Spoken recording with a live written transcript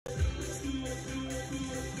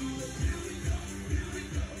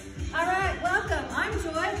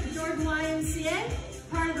Jordan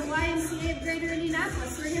YMCA, part of the YMCA of Greater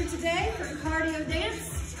Indianapolis. We're here today for cardio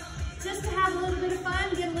dance, just to have a little bit of fun,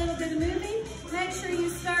 get a little bit of moving. Make sure you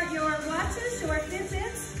start your watches, your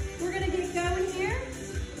Fitbits. We're gonna get going here.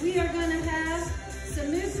 We are gonna have some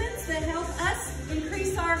movements that help us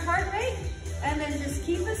increase our heart rate and then just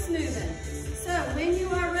keep us moving. So when you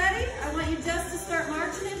are ready, I want you just to start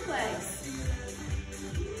marching in place.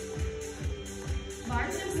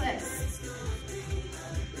 March in place.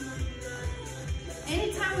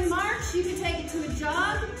 Anytime we march, you can take it to a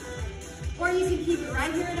jog, or you can keep it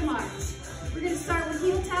right here at a march. We're gonna start with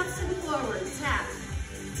heel taps to the forward. Tap,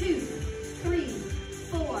 2, 3,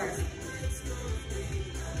 4.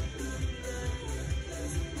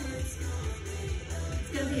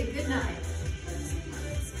 It's gonna be a good night.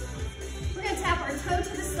 We're gonna tap our toe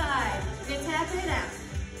to the side. We're gonna tap it out.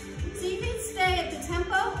 So you can stay at the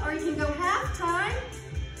tempo, or you can go half time.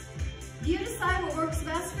 You decide what works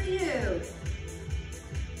best for you.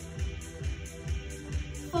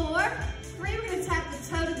 4, 3, we're gonna tap the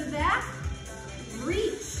toe to the back,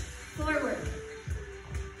 reach forward.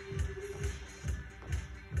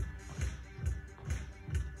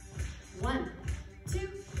 1, 2,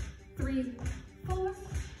 3, 4,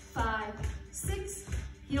 5, 6.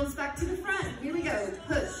 Heels back to the front. Here we go.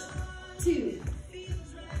 Push. 2.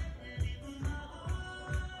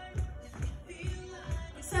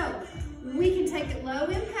 So we can take it low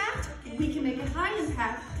impact. We can make it high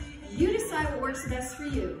impact. You decide what works best for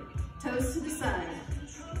you. Toes to the side.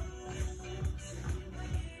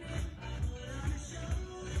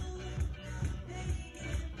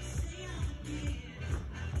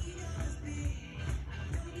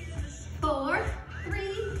 Four, 3,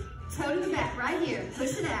 toe to the back, right here.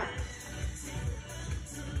 Push it out.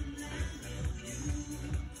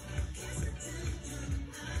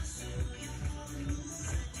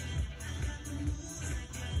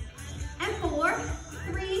 And 4,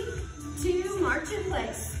 3, 2, march in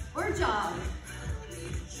place, or jog.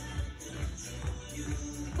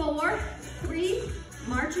 4, 3,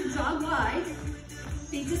 march and jog wide.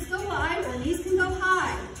 Feet just go wide, or knees can go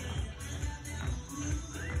high.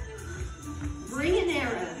 Bring it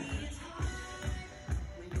narrow.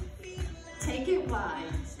 Take it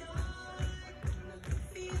wide.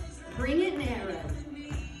 Bring it narrow.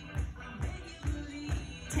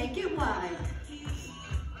 Take it wide.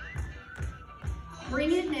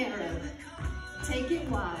 Bring it narrow. Take it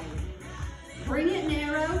wide. Bring it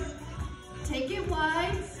narrow. Take it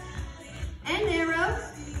wide. And narrow.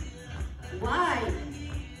 Wide.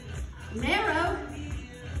 Narrow.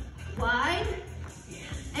 Wide.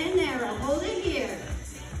 And narrow. Hold it here.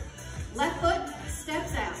 Left foot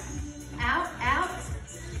steps out. Out, out,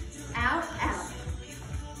 out, out.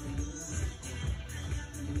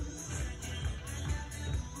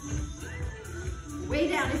 Way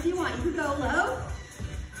down if you want. You can go low.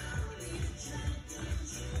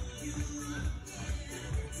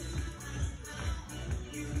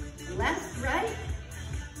 Left, right.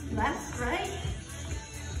 Left, right.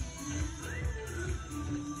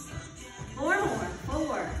 4 more.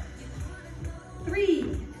 4,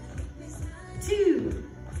 3, 2.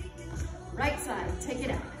 Right side. Take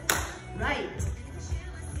it out. Right.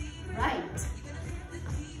 Right.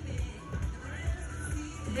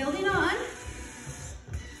 Building on.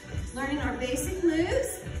 Learning our basic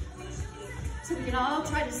moves so we can all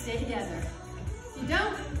try to stay together. If you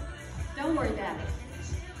don't worry about it.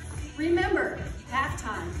 Remember, half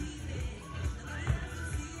time.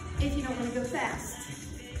 If you don't want to go fast.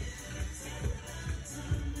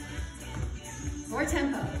 More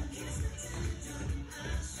tempo.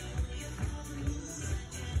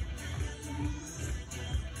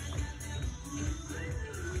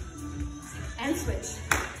 And switch.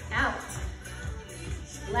 Out.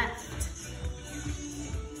 Left.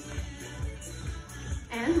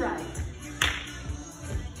 And right.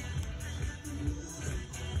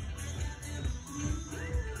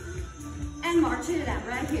 And marching it out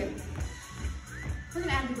right here. We're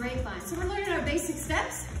gonna add the grapevine. So we're learning our basic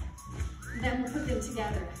steps, then we'll put them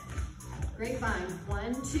together. Grapevine,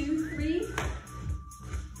 1, 2, 3.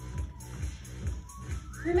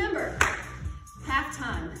 Remember, half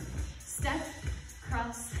time. Step,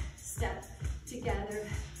 cross, step, together,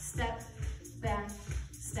 step, back,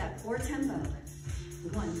 step, or tempo.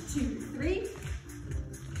 1, 2, 3.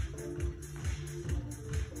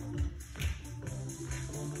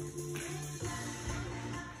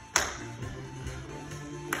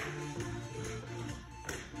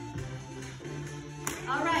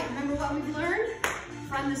 All right, remember what we've learned?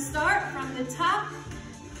 From the start, from the top,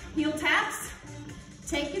 heel taps,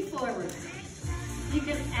 take it forward. You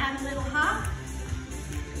can add a little hop.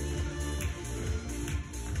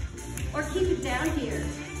 or keep it down here.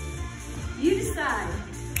 You decide.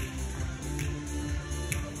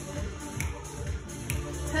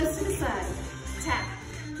 Toes to the side. Tap.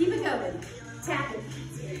 Keep it going. Tap it.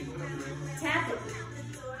 Tap it.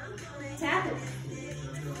 Tap it.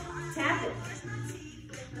 Tap it.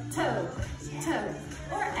 Toe. Toe.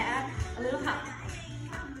 Or add a little hop.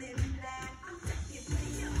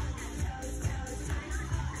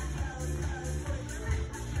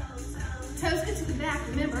 Toes get to the back.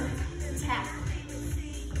 Remember, tap.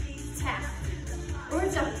 Tap. Or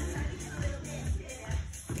jump.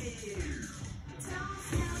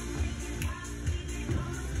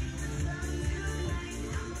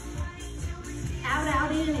 Out,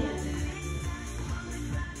 out, in, in.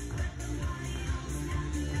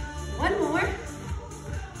 One more.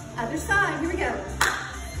 Other side. Here we go.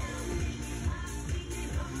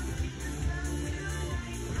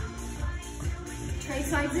 Trade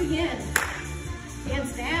sides again.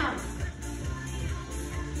 Hands down.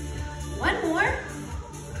 One more.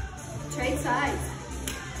 Trade sides.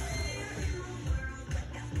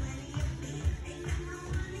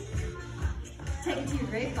 Take it to your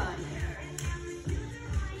grapevine.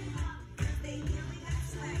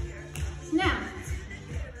 Now,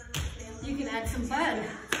 you can add some bud.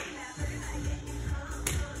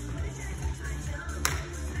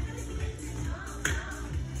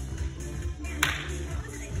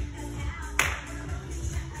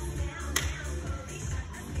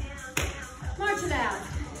 March it out.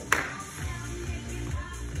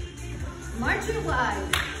 March it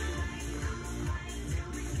wide.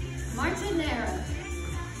 March it narrow.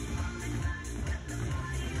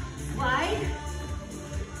 Wide.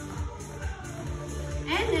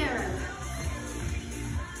 And narrow.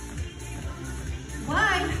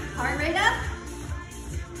 Wide, heart rate up.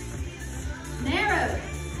 Narrow.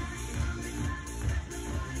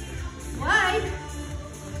 Wide.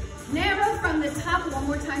 Narrow from the top one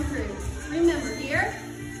more time through. Remember, here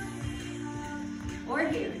or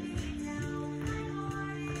here.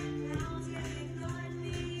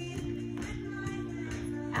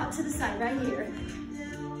 Out to the side, right here.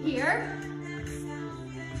 Here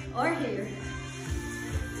or here.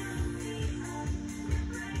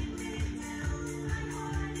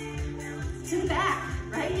 To the back,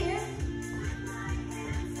 right here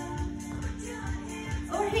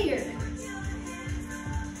or here.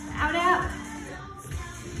 Out, out.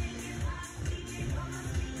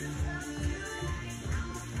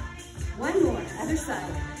 One more, other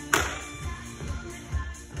side.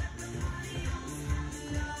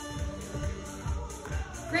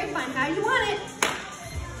 Grapevine, how you want it?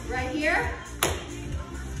 Right here.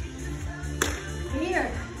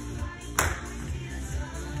 Here.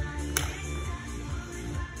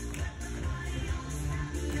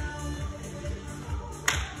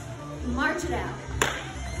 March it out.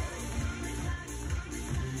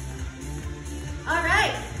 All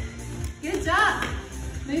right, good job.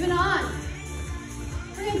 Moving on.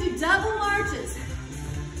 We're gonna do double marches.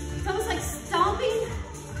 It's almost like stomping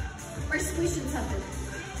or squishing something.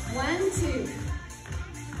 1,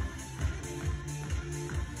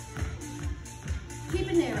 2.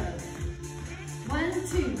 Keep it narrow. 1,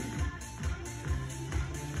 2.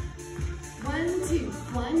 1, 2.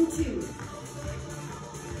 1, 2.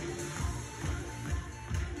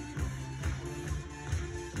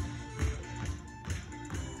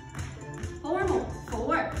 Four more.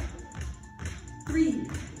 4, 3,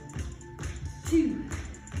 2.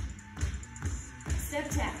 Step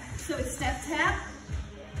tap. So it's step tap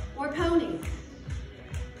or pony.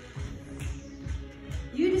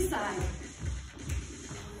 You decide.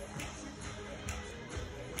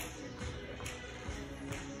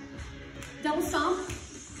 Double stomp,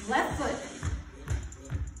 left foot.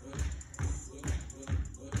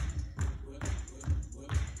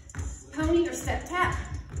 Pony or step tap.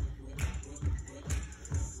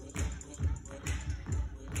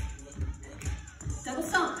 Double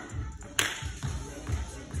stomp.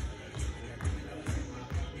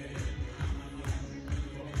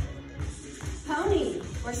 Pony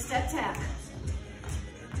or step tap.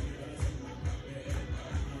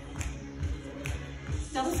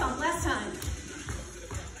 Double stomp, last time.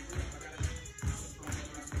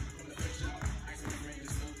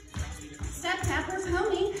 Step tap or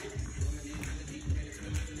pony.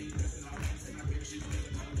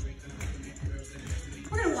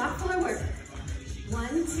 We're gonna walk forward. 1,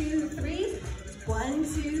 2, 3. 1,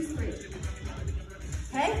 2, 3.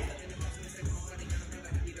 Okay?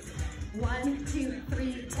 1, 2,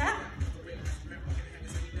 3, tap.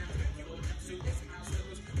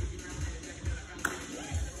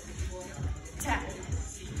 Tap.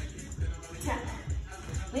 Tap.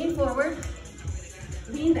 Lean forward.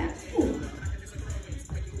 Lean back. Ooh.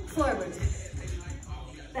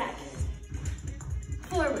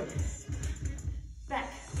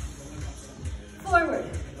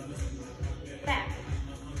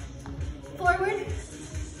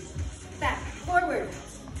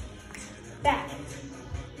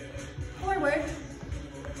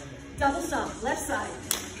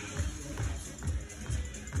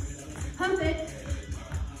 Pump it.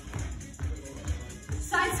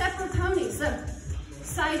 Side step or pony. So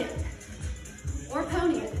side it or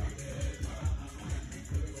pony it.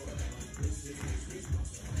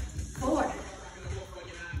 4,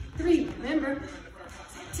 3, remember,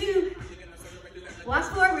 2, walk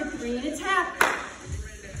forward, 3 and a tap.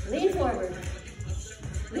 Lean forward,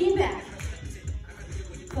 lean back,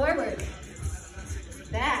 forward,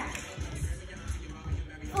 back,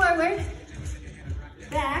 forward,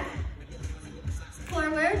 back,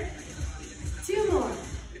 forward. 2 more.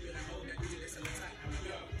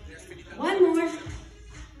 1 more.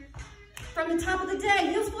 From the top of the day,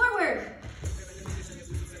 heels forward.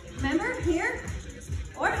 Remember, here,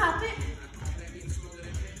 or hop it.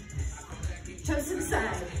 Toes to the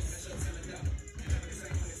side.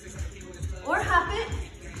 Or hop it.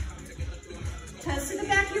 Toes to the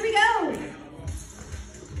back, here we go.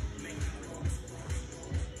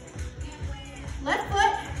 Left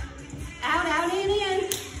foot, out, out, in.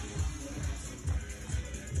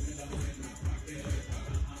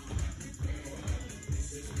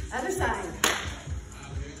 Other side.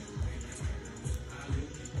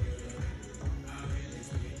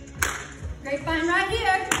 Grapevine right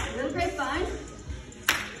here, little grapevine,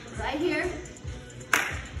 right here.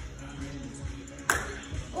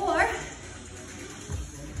 Or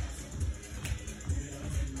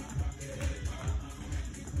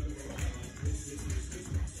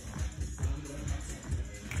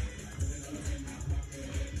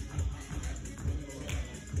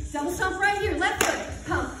double stomp right here, left foot,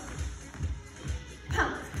 pump,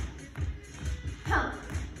 pump, pump.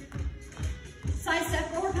 Side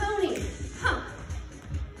step or pony, pump.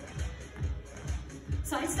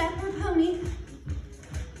 Side step or pony.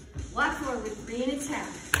 Walk forward, 3 and a tap.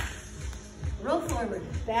 Roll forward,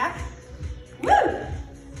 back, woo!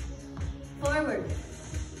 Forward,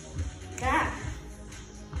 back,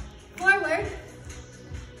 forward,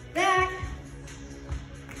 back.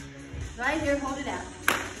 Right here, hold it out.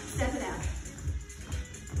 Step it out.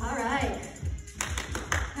 All right.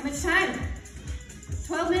 How much time?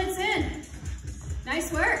 12 minutes in.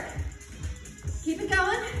 Nice work. Keep it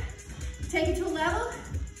going. Take it to a level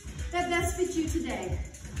that best fits you today.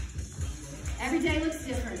 Every day looks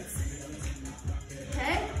different.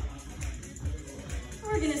 Okay?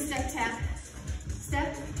 We're gonna step tap,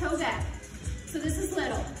 step, toe back. So this is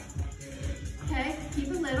little. Okay? Keep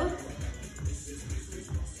it little.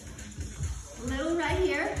 Little right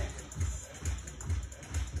here.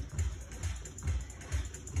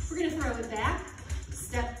 We're gonna throw it back,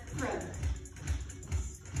 step, throw.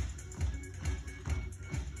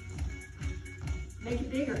 Make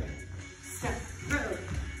it bigger. Step, throw.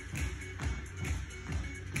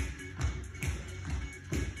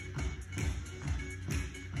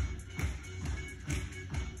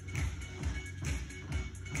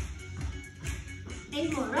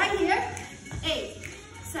 Eight more right here. 8,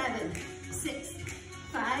 7, 6,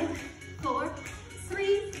 5, 4,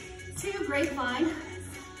 3, 2, grapevine.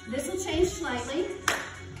 This will change slightly.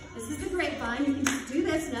 This is the grapevine. You can just do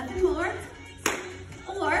this, nothing more.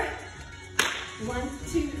 Or 1,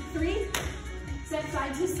 2, 3, step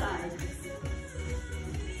side to side.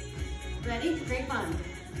 Ready? Grapevine.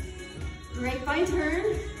 Grapevine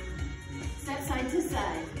turn, step side to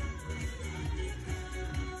side.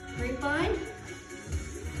 Grapevine,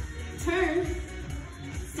 turn,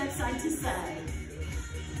 step side to side.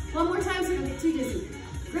 One more time so you don't get too dizzy.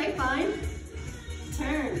 Grapevine,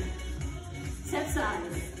 turn, step side.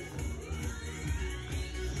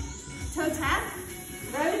 Toe tap,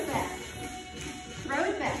 throw it back. Throw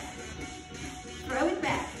it back. Throw it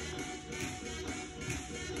back.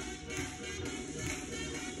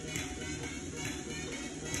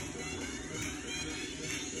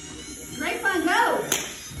 Grapevine, go.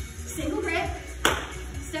 Single grip,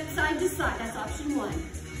 step side to side. That's option 1.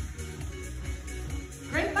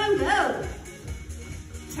 Grapevine, go.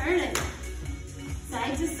 Turn it.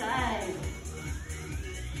 Side to side.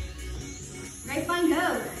 Grapevine,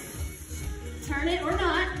 go. Turn it or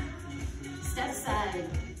not. Step side.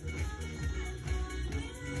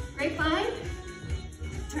 Grapevine,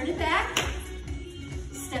 turn it back,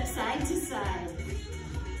 step side to side.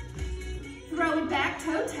 Throw it back,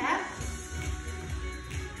 toe tap.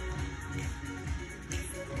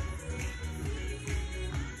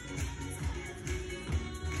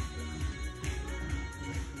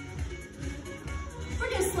 We're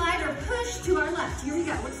gonna slide or push to our left. Here we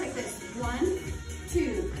go, looks like this. 1,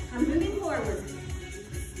 2, I'm moving forward.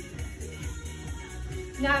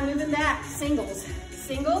 Now I'm moving back, singles.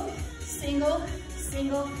 Single, single,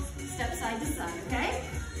 single, step side to side, okay?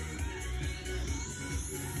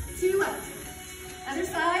 2 up. Other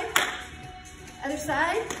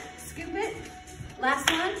side, Scoop it. Last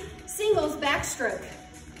one, singles backstroke.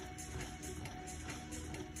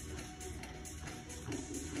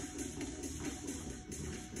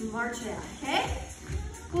 March it out, okay?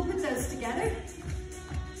 We'll put those together.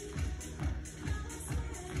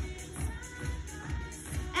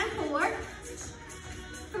 And 4,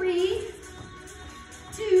 3,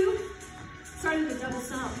 2, starting with a double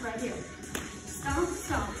stomp right here. Stomp,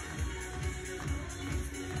 stomp.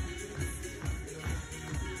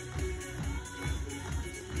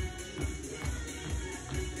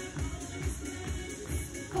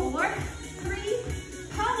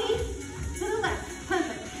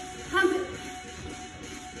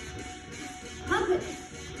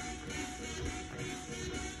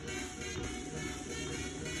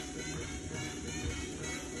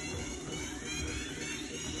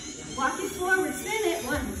 Walk it forward, spin it.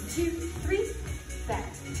 1, 2, 3, back,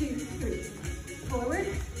 2, 3. Forward,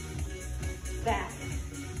 back,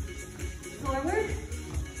 forward,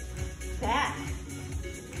 back,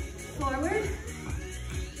 forward,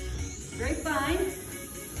 grapevine,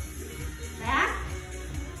 back,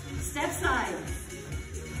 step side.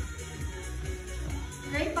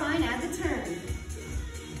 Grapevine, add the turn.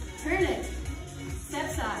 Turn it, step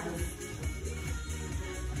side.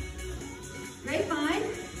 Grapevine,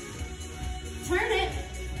 turn it,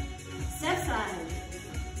 step side.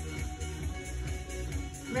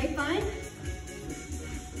 Grapevine,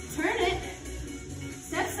 turn it,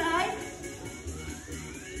 step side.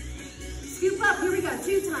 Scoop up, here we go,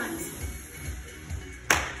 2 times.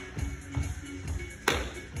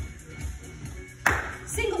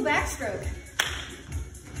 Single backstroke.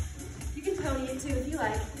 You can pony it too if you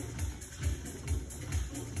like.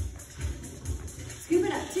 Scoop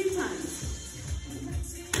it up 2 times.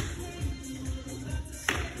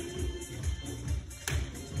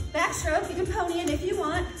 Backstroke, you can pony it if you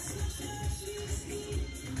want.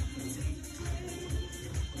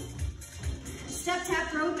 Step, tap,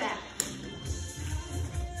 throw back.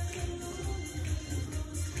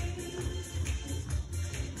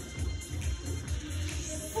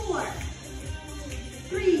 Four,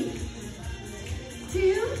 3,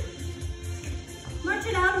 2, march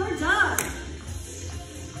it out or jog.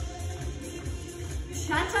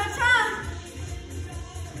 Cha-cha-cha.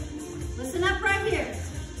 Listen up right here.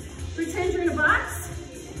 Pretend you're in a box.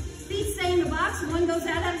 Feet stay in the box, one goes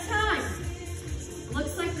out at a time.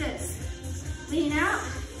 Looks like this. Lean out,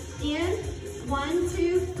 in, 1,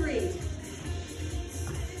 2, 3.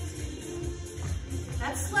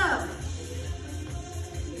 That's slow.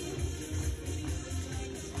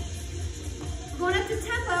 Going up to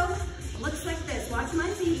tempo, looks like this. Watch my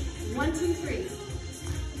feet. 1, 2, 3.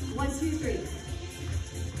 1, 2, 3.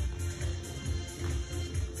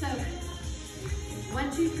 So,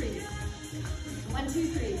 1, 2, 3. 1, 2,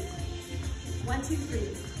 3. 1, 2, 3.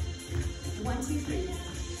 1, 2, 3.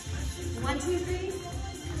 1, 2, 3.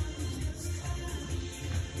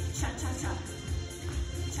 Cha cha cha.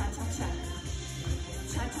 Cha cha cha.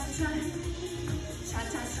 Cha cha cha. Cha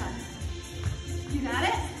cha cha. You got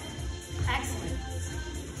it? Excellent.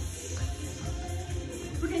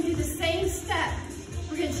 We're going to do the same step.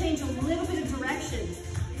 We're going to change a little bit of direction.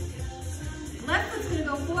 Left foot's going to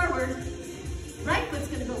go forward. Right foot's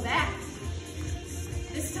going to go back.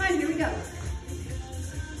 This time, here we go.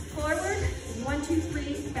 Forward, 1, 2,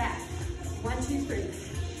 3, back. 1, 2, 3.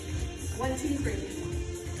 1, 2, 3.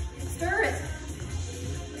 Stir it.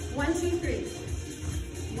 1, 2, 3.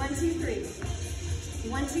 1, 2, 3.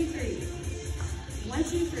 1, 2, 3. 1,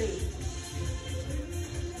 2, 3.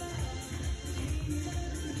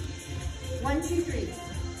 1, 2, 3.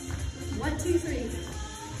 1, 2, 3.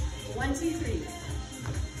 1, 2, 3.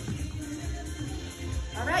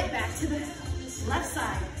 All right, back to the left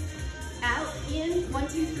side. Out, in, 1,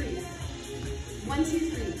 2, 3. 1, 2,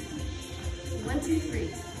 3. 1, 2, 3.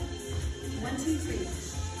 1, 2,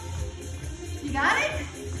 3. You got it?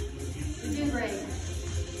 You're doing great.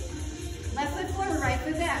 Left foot forward, right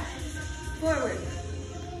foot back. Forward.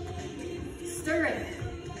 Stir it.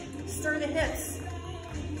 Stir the hips.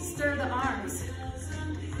 Stir the arms.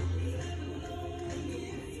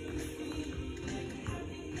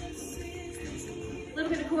 A little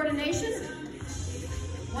bit of coordination.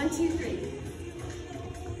 1, 2, 3.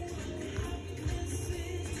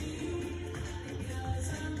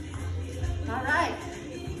 All right.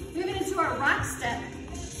 Moving into our rock step.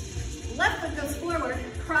 Left foot goes forward,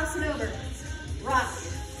 cross it over. Rock,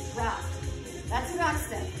 rock. That's a rock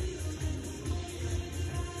step.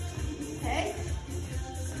 Okay?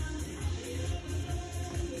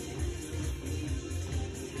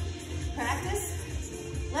 Practice.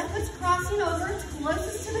 Left foot's crossing over, it's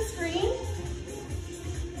closest to the screen.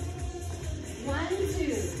 1,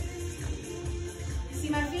 2.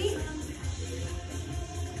 my feet?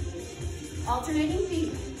 Alternating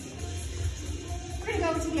feet. We're gonna go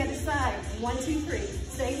over to the other side. 1, 2, 3.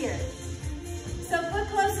 Stay here. So foot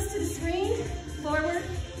closest to the screen, forward,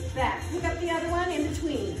 back. Pick up the other one in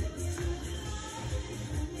between.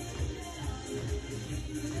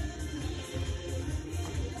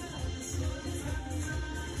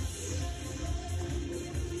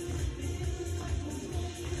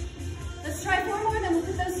 Let's try 4 more, then we'll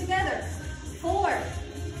put those together. 4.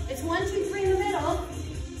 It's 1, 2, 3 in the middle.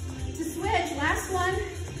 To switch, last one,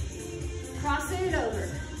 cross it over.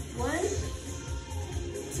 1,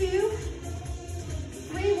 2,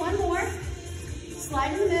 3, 1 more.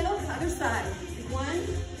 Slide in the middle, other side. 1,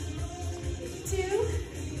 2,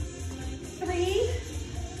 3.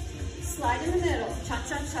 Slide in the middle, cha,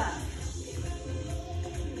 cha, cha.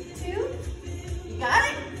 2, you got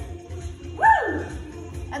it? Woo!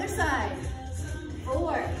 Other side.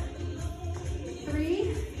 4,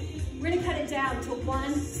 3. We're gonna cut it down to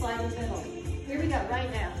 1, slide in the middle. Here we go, right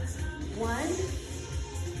now. 1,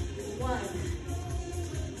 1.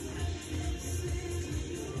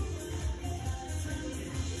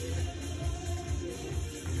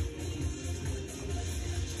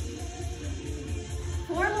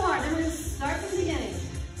 Four more, then we're gonna start from the beginning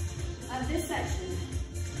of this section.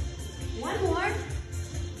 1 more.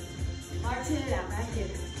 Marching it out right here.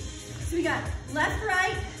 So we got left,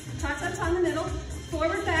 right, cha-cha-cha in the middle,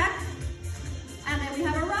 forward, back, and then we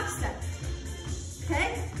have a rock step.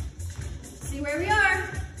 Okay? See where we are.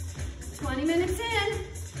 20 minutes in.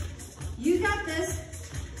 You got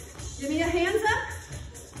this. Give me a hands up,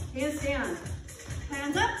 hands down.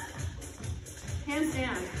 Hands up, hands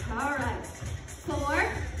down. All right.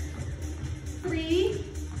 4, 3,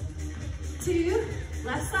 2,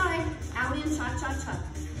 left side, out in, cha-cha-cha.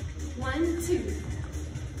 1, 2,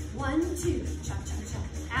 1, 2, cha-cha-cha,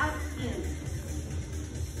 out, in.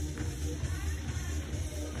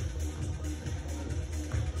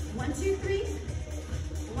 1, 2, 3,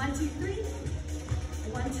 1, 2, 3,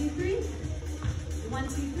 1, 2, 3, 1, 2,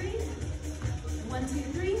 3, 1, 2,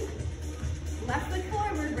 3. Left foot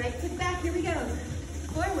forward, right foot back, here we go.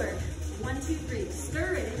 Forward, 1, 2, 3.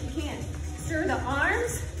 Stir it if you can. Stir the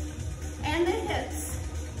arms and the hips.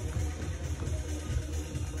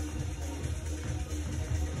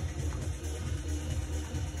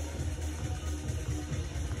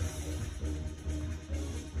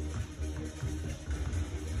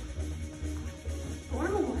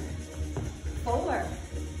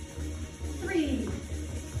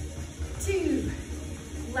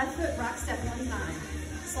 Left foot, rock step 1 time.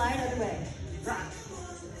 Slide other way, rock.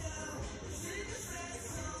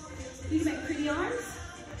 You can make pretty arms,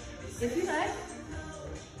 if you like.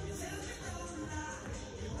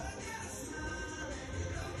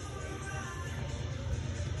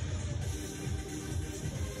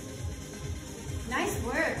 Nice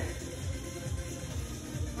work.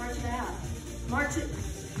 March it out. March it.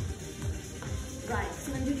 Right,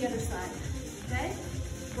 so then do the other side, okay?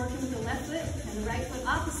 Working with the left foot and the right foot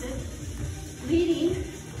opposite, leading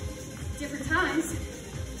different times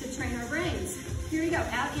to train our brains. Here we go,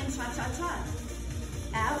 out, in, cha-cha-cha.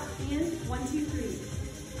 Out, in, 1, 2, 3.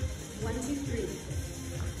 1, 2, 3.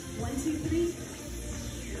 1, 2, 3.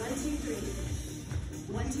 1, 2, 3.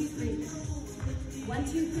 1, 2, 3. 1,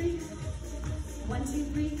 2, 3. 1, 2,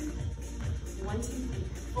 3. 1, 2, 3.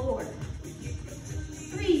 4,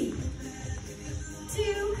 3,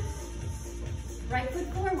 2, right foot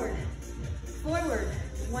forward, forward,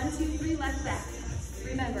 1, 2, 3, left back.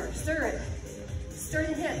 Remember, stir it, stir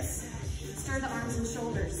the hips, stir the arms and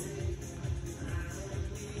shoulders.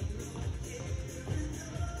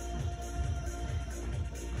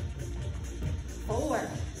 Four,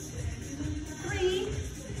 3,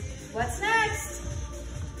 what's next?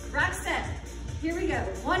 Rock step, here we go,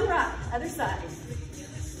 1 rock, other side.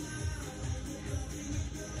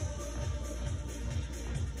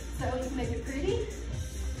 So you can make it pretty.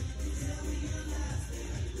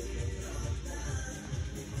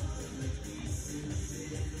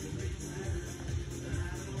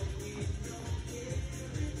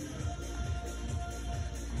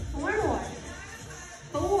 Four more.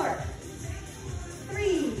 4,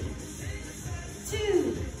 3,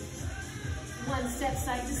 2, 1. Step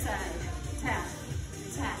side to side. Tap,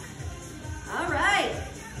 tap. All right.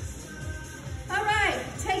 All right,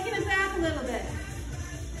 taking it back a little bit.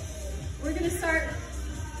 We're going to start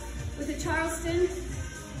with a Charleston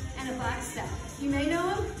and a box step. You may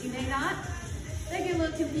know them, you may not. They get a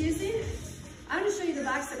little confusing. I'm going to show you the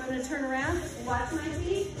box step. I'm going to turn around, watch my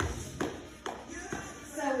feet.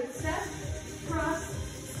 So it's step, cross,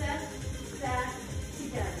 step, back,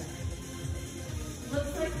 together.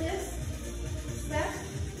 Looks like this. Step,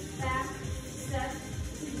 back, step,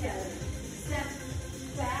 together. Step,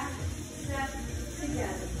 back, step,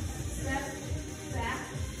 together. Step, back,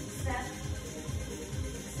 step,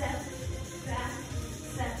 step, back,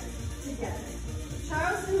 step, together.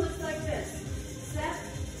 Charleston looks like this. Step,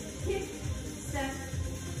 kick, step,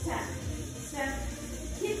 tap. Step,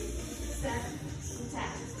 kick, step,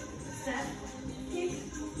 tap. Step, kick,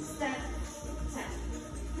 step, tap.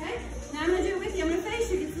 Okay? Now I'm going to do it with you. I'm going to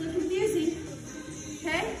face you. It gets a little confusing.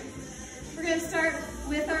 Okay? We're going to start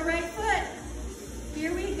with our right foot.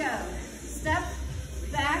 Here we go. Step,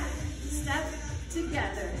 back, step,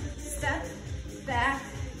 together. Step, back,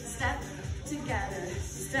 step, together.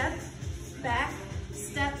 Step, back,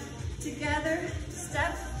 step, together.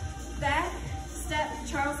 Step, back, step,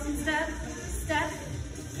 Charleston step, step,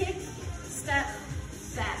 kick, step,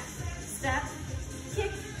 back. Step,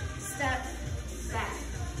 kick, step, back.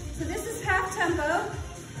 So this is half tempo.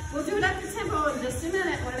 We'll do it up to tempo in just a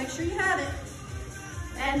minute. I want to make sure you have it.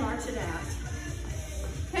 And march it out.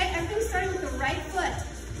 Okay, everything's starting with the right foot.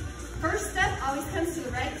 First step always comes to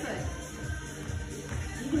the right foot.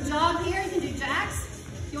 You can jog here, you can do jacks.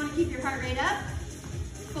 You want to keep your heart rate up.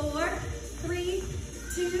 4, 3,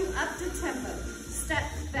 2, up to tempo. Step,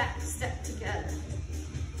 back, step together.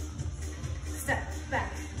 Step,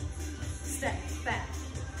 back, step, back,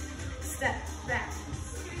 step, back,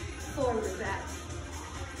 forward, back.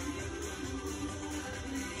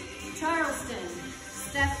 Charleston,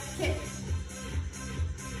 step, kick.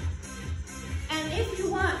 And if you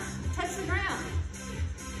want, touch the ground.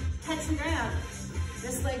 Touch the ground.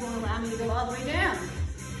 This leg won't allow me to go all the way down.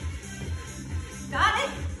 Got it?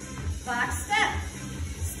 Box step.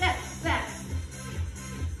 Step, back.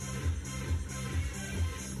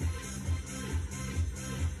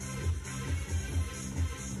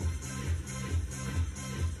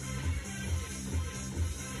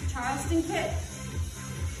 Charleston kick.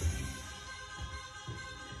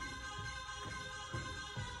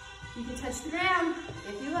 You can touch the ground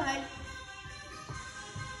if you like.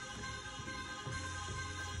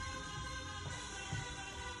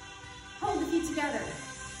 Hold the feet together.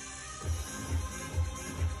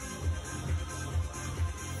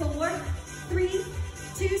 4, 3,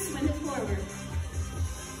 2, swing it forward.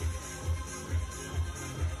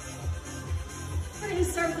 We're going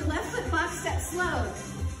to start with the left foot, box step slow.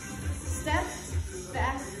 Step,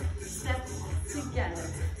 back, step, together.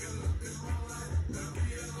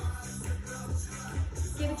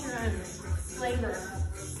 Give it your own flavor.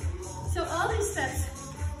 So all these steps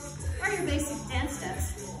are your basic dance steps.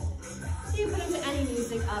 You can put them to any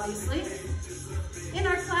music, obviously. In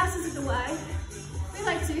our classes at the Y, we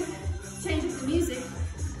like to change up the music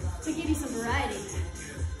to give you some variety.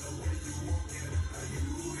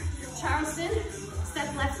 Charleston,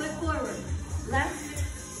 step left foot forward.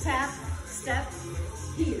 Left, tap, step,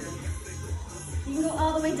 here. You can go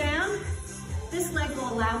all the way down. This leg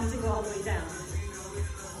will allow me to go all the way down.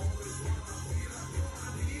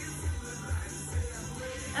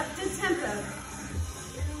 Up to tempo.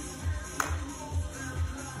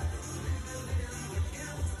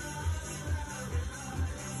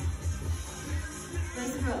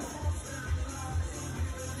 Nice and roll.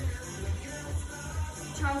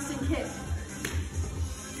 Charleston kick.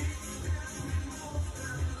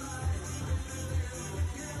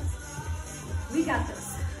 We got this.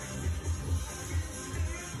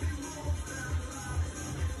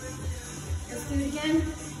 Let's do it again.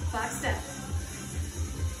 Box step.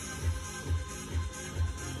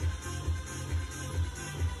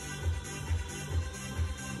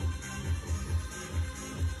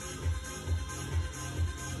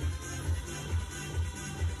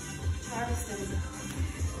 Charleston.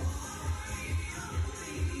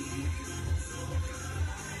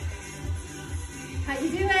 How you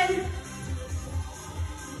doing?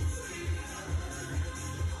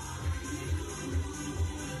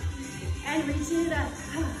 And reaching it up.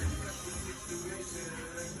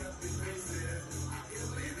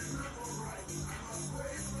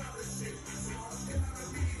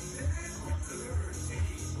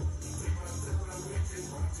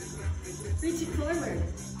 Reach it forward.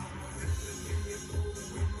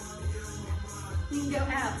 You can go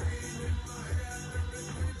out.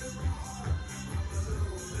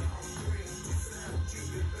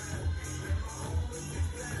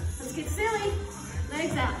 Let's get silly.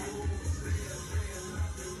 Legs out.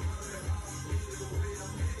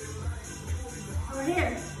 Over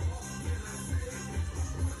here.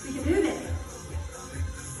 We can move it.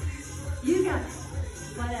 You got it.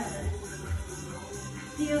 Whatever.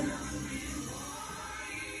 Feel.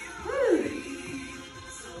 Woo.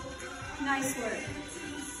 Nice work.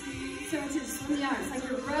 So to swing the arms like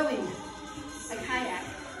you're rowing. a kayak.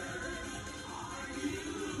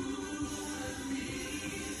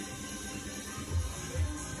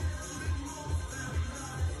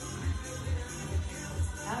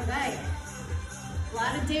 All right, a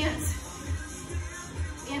lot of dance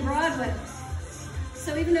and Broadway.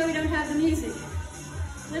 So even though we don't have the music,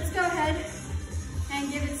 let's go ahead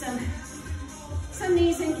and give it some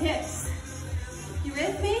knees and kicks. You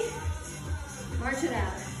with me? March it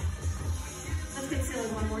out. Let's get silly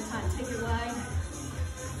one more time. Take it wide.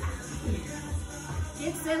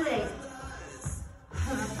 Get silly.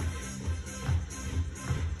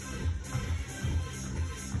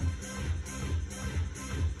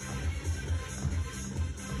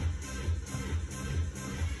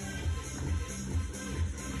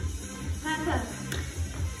 Back up.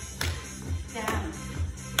 Down.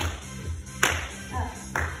 Up.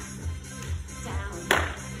 Down.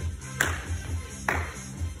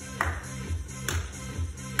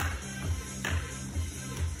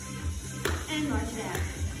 And march it out.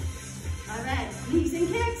 All right, knees and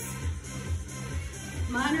kicks.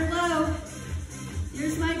 Mine are low.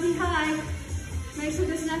 Yours might be high. Make sure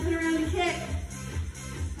there's nothing around to kick.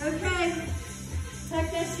 Okay,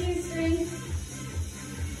 tuck that shoestring.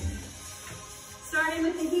 Starting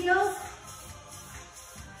with the heels.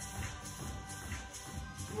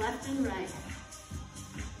 Left and right.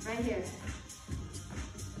 Right here.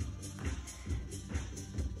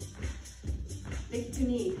 Big to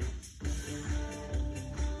knee.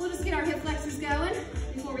 We'll just get our hip flexors going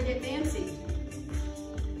before we get fancy.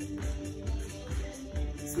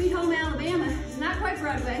 Sweet Home Alabama is not quite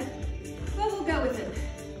Broadway, but we'll go with it.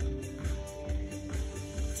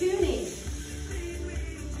 2 knee.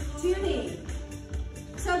 2 knee.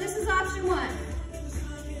 So this is option 1,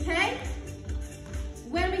 okay?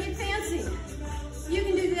 When we get fancy, you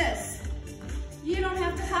can do this. You don't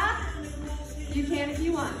have to hop. You can if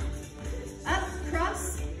you want. Up,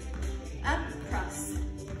 cross, up, cross.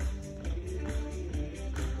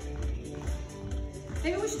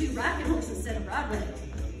 Maybe we should do rocking horse instead of Broadway.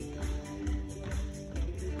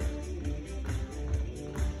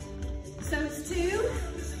 So it's 2,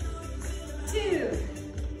 2,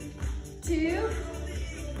 2,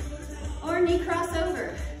 or knee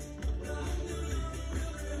crossover.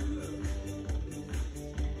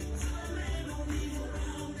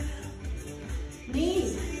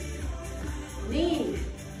 Knee, knee,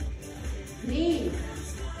 knee,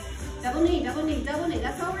 double knee, double knee, double knee.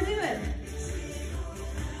 That's all we're doing.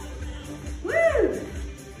 Woo!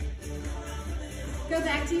 Go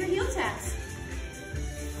back to your heel taps.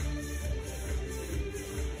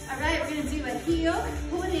 All right, we're gonna do a heel,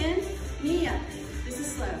 pull it in, knee up. This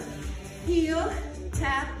is slow. Heel,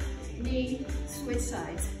 tap, knee, switch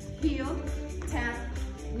sides. Heel, tap,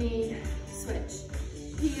 knee, switch.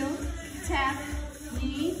 Heel, tap,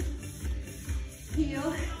 knee,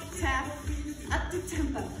 heel, tap, up to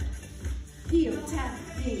tempo. Heel, tap,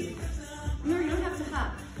 knee. Remember, you don't have to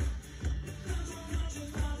hop.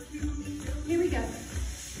 Here we go.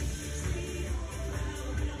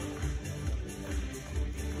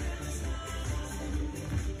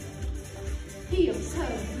 Heel,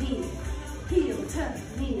 toe, knee. Heel, toe,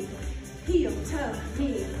 knee. Heel, toe,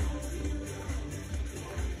 knee.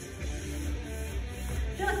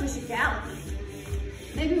 I feel like we should gallop.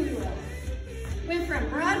 Maybe we will. Went from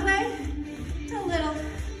Broadway to a little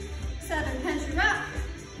Southern country rock.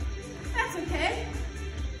 That's okay.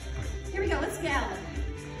 Here we go, let's gallop.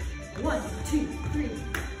 1, 2, 3.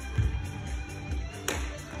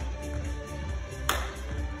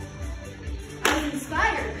 I was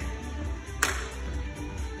inspired.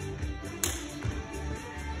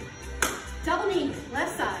 Double knee,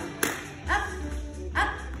 left side. Up, up.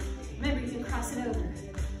 Remember, you can cross it over.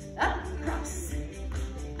 Up, cross.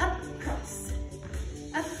 Up, cross.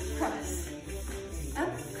 Up, cross.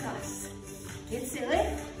 Up, cross. Get silly.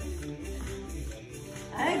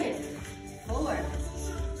 Again. 4,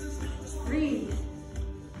 3,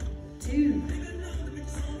 2,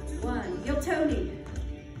 1. Heel toe knee.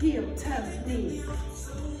 Heel toe knee.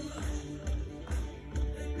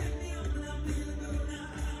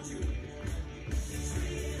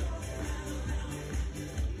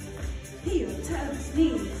 Heel toe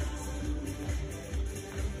knee.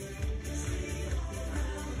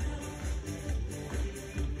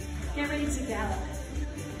 Get ready to gallop.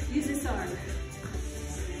 Use this arm.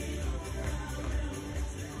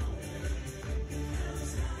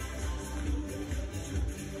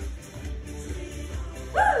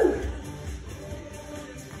 Woo!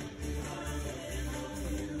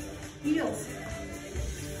 Heels.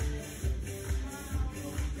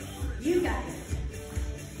 You got it.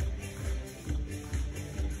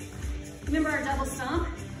 Remember our double stomp?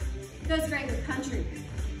 Goes great with country.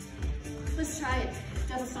 Let's try it.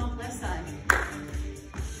 Double stomp left side.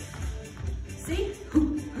 See?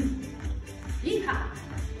 Yeehaw.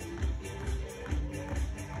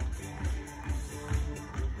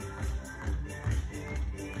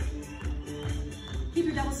 Keep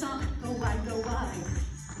your double stomp. Go wide, go wide.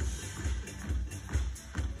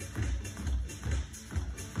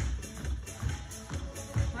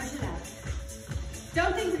 March it out.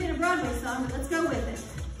 Don't think we're getting a Broadway song, but let's go with it.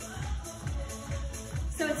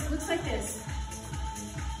 So it looks like this.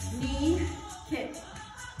 Knee, kick,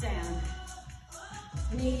 down.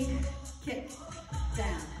 Knee, kick,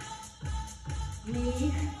 down.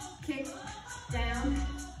 Knee, kick, down.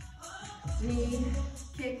 Knee,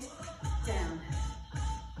 kick, down.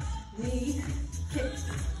 Knee, kick,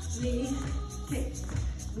 knee, kick,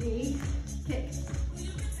 knee, kick.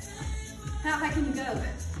 How high can you go?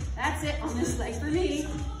 That's it on this leg for me.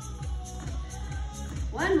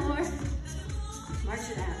 One more.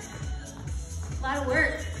 March it out. A lot of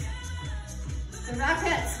work. The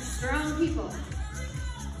Rockettes are strong people.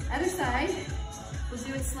 Other side. We'll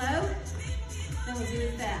do it slow, then we'll do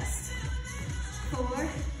it fast. 4,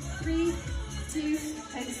 3, 2,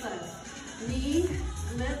 take it slow. Knee,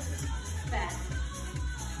 lift, back.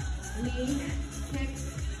 Knee, kick,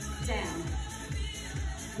 down.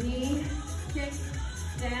 Knee, kick,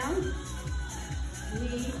 down.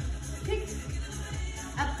 Knee, kick,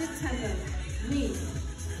 up the tempo. Knee,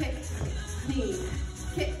 kick, knee,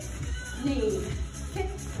 kick, knee, kick,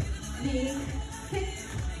 knee, kick,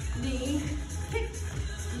 knee, kick,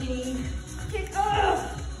 knee, kick. Oh!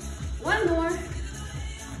 One more.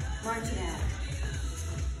 March it out.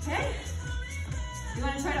 Okay? You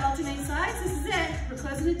want to try to alternate sides? This is it. We're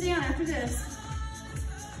closing it down after this.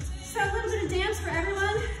 So a little bit of dance for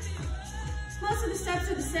everyone. Most of the steps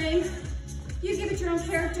are the same. You give it your own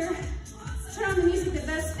character. Turn on the music that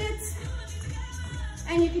best fits.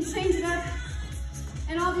 And you can change it up.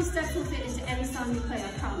 And all these steps will fit into any song you play,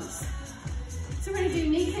 I promise. So we're gonna do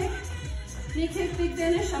knee kick, big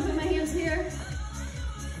finish. I'll put my hands here.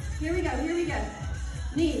 Here we go, here we go.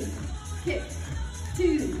 Knee, kick,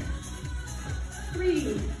 2,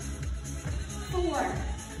 3, 4,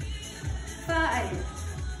 5,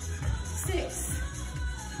 6,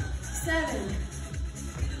 7,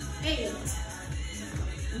 8,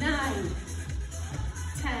 9,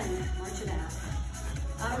 10. March it out.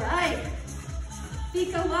 All right.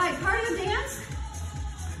 Feet go wide. Cardio dance.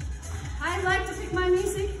 I like to pick my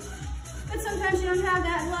music, but sometimes you don't have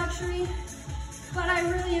that luxury. But I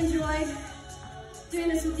really enjoyed doing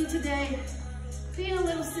this with you today. Being a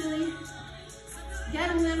little silly,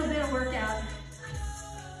 get a little bit of workout.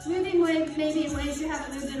 Moving maybe in ways you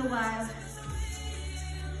haven't moved in a while.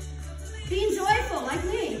 Being joyful like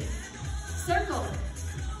me. Circle.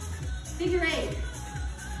 Figure 8.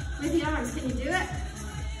 With the arms, can you do it?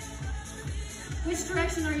 Which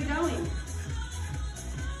direction are you going?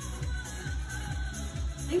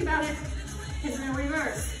 Think about it, because we're gonna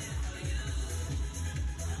reverse.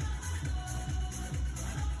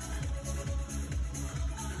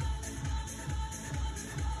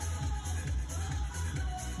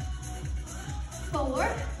 Four,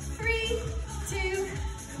 3, 2,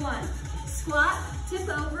 1. Squat, tip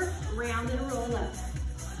over, round and roll up.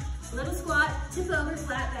 Little squat, tip over,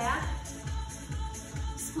 flat back.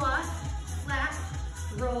 Squat, flat,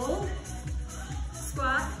 roll.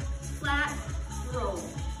 Squat, flat, roll.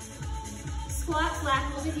 Squat, flat,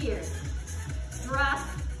 hold it here. Drop,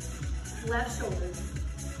 left shoulder.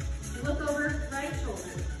 Look over, right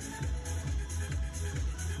shoulder.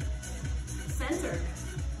 Center.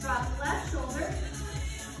 Drop left shoulder.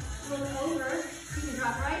 Look over. You can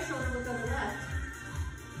drop right shoulder, look over left.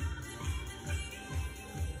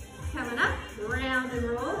 Coming up, round and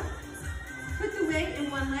roll. Put the weight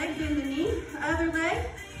in one leg, bend the knee. Other leg,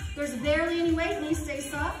 there's barely any weight, knee stays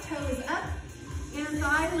soft, toe is up, inner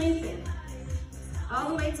thigh lengthen. All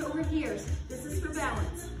the way to over here. This is for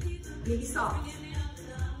balance. Knee soft.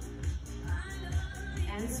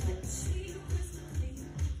 And switch.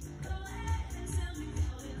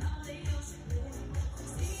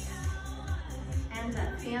 And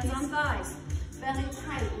up, hands on thighs. Belly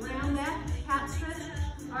tight, round back, calf stretch,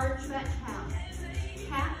 arch that calf.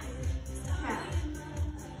 Calf, calf.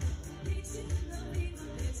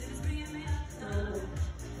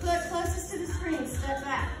 Foot closest to the screen, step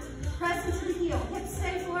back. Press into the heel, hips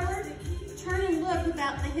stay forward. Turn and look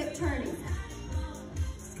without the hip turning.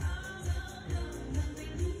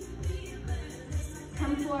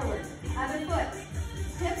 Come forward, other foot.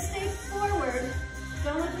 Hips stay forward.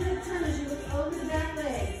 Don't let the hip turn as you look over the back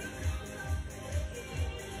leg.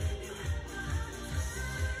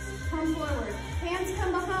 Come forward. Hands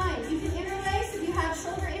come behind. You can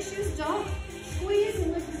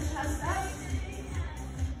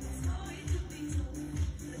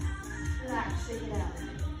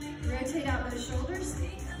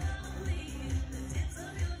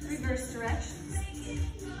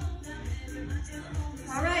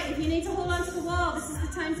All right, if you need to hold on to the wall, this is the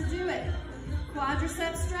time to do it.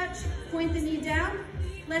 Quadricep stretch, point the knee down,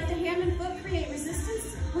 let the hand and foot create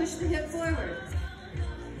resistance, push the hip forward.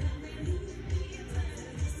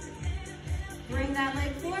 Bring that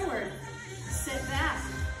leg forward, sit back.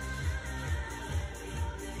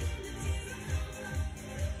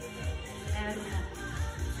 And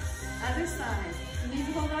other side. You need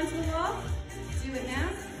to hold on to the wall, do it now.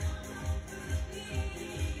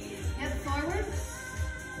 Hip forward,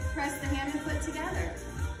 press the hand and foot together.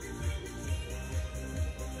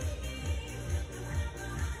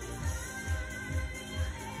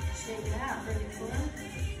 Shake it out, bring it forward,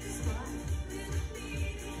 slide.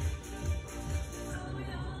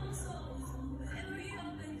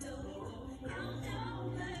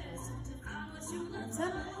 Arms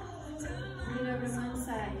up, bring it over to one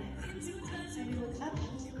side. Maybe look up.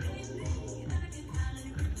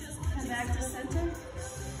 Come back to center.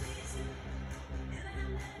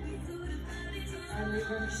 And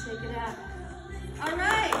reverse, shake it out. All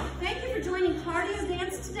right, thank you for joining Cardio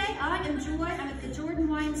Dance today. I am Joy, I'm at the Jordan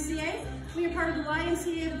YMCA. We are part of the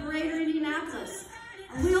YMCA of Greater Indianapolis.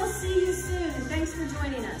 We